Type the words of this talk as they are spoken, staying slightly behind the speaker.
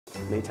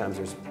Many times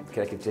there's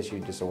connective tissue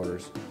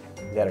disorders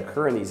that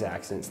occur in these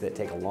accidents that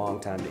take a long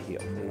time to heal.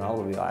 In an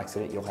automobile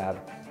accident, you'll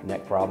have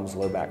neck problems,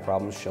 low back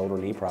problems, shoulder,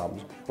 knee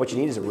problems. What you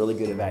need is a really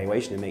good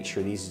evaluation to make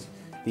sure these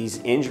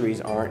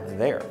injuries aren't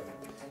there.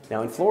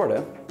 Now in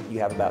Florida, you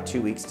have about 2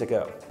 weeks to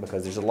go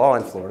because there's a law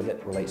in Florida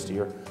that relates to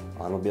your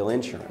automobile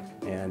insurance.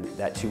 And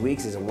that 2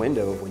 weeks is a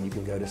window of when you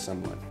can go to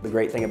someone. The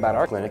great thing about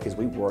our clinic is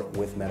we work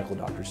with medical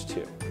doctors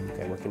too.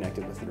 Okay, we're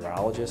connected with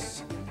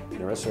neurologists,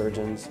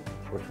 neurosurgeons,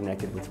 we're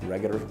connected with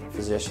regular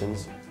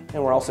physicians,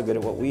 and we're also good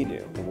at what we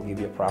do. And we'll give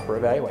you a proper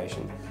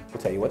evaluation.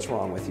 We'll tell you what's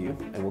wrong with you,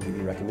 and we'll give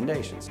you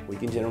recommendations. We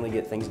can generally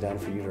get things done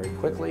for you very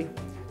quickly,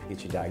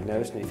 get you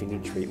diagnosed, and if you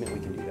need treatment,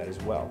 we can do that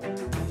as well.